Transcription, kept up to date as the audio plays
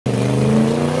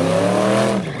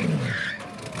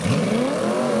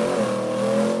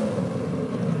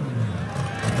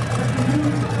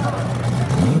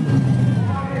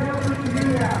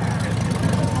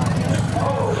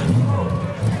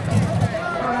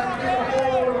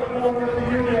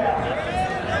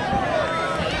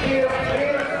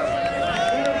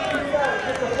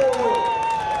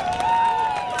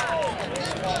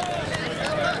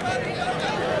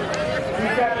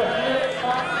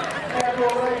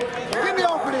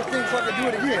to do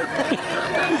it again.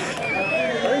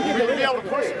 You're going to be able to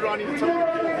push it on you. I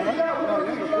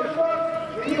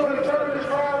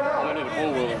need a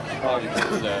four-wheeler. Oh, you can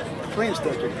do that. Frame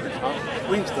stuck it.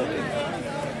 Frame stuck it.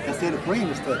 Instead of frame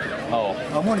is stuck it. Oh.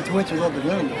 I'm only 2 inches off the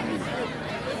gun.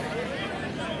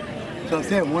 So I'm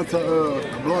saying once I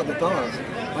blow up the tires,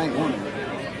 I ain't going to.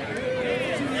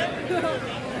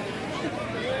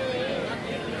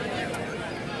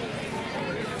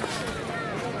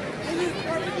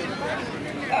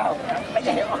 Oh, what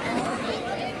the hell?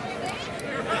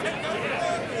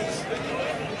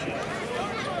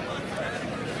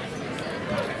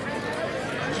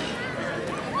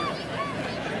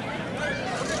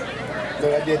 So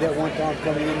I did that one time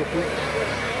coming in the creek.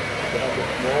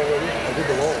 I did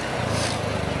the wall.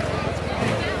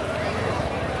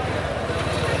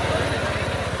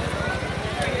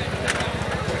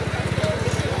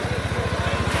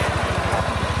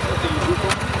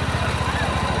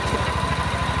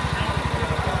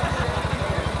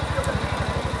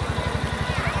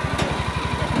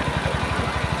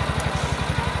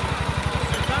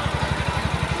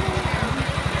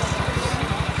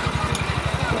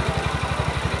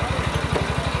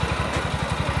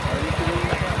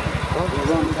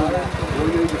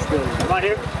 Right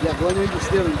here? Yeah, go underneath the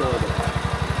steering door.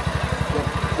 Yeah.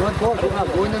 Front door, go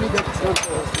underneath that front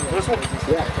door. This one?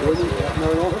 Yeah, go underneath. No,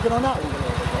 don't hook it on that one.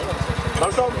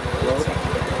 Both of them?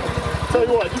 Tell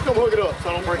you what, you come hook it up so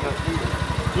I don't break nothing.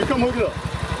 You come hook it up.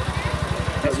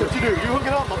 That's what you do. You hook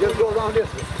it up, I'll just go around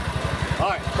this way.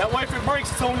 Alright, that way if it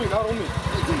breaks, it's on you, not on me.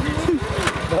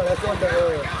 No, that's on the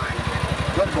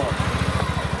gun bar.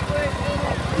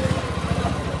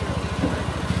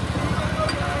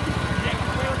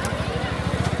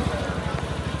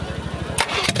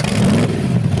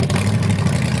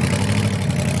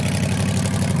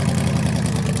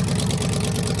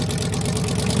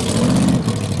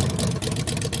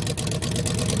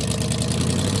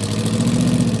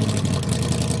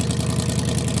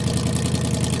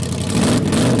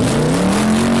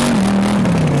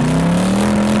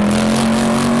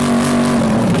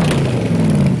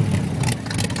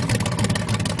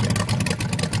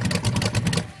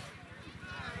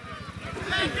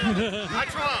 I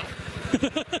try.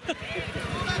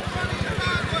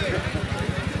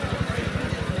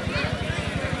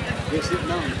 They're sitting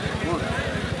down. One.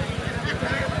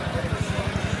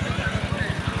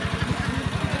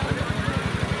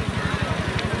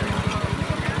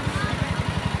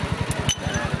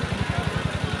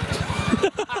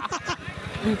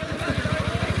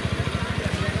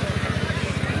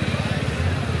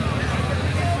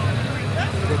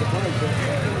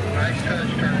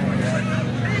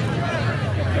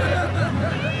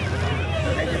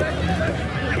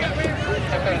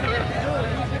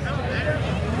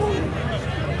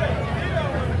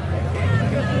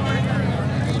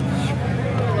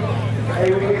 Hey,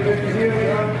 we get good to you,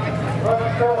 run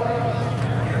stop.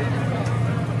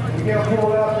 You get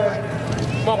pulled out there.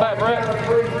 Come on back, Brett.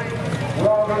 We're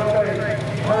all going to say,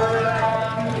 turn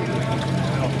out.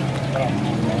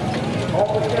 On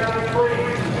the count of three.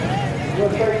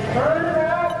 We'll say, turn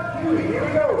out. Here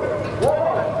we go.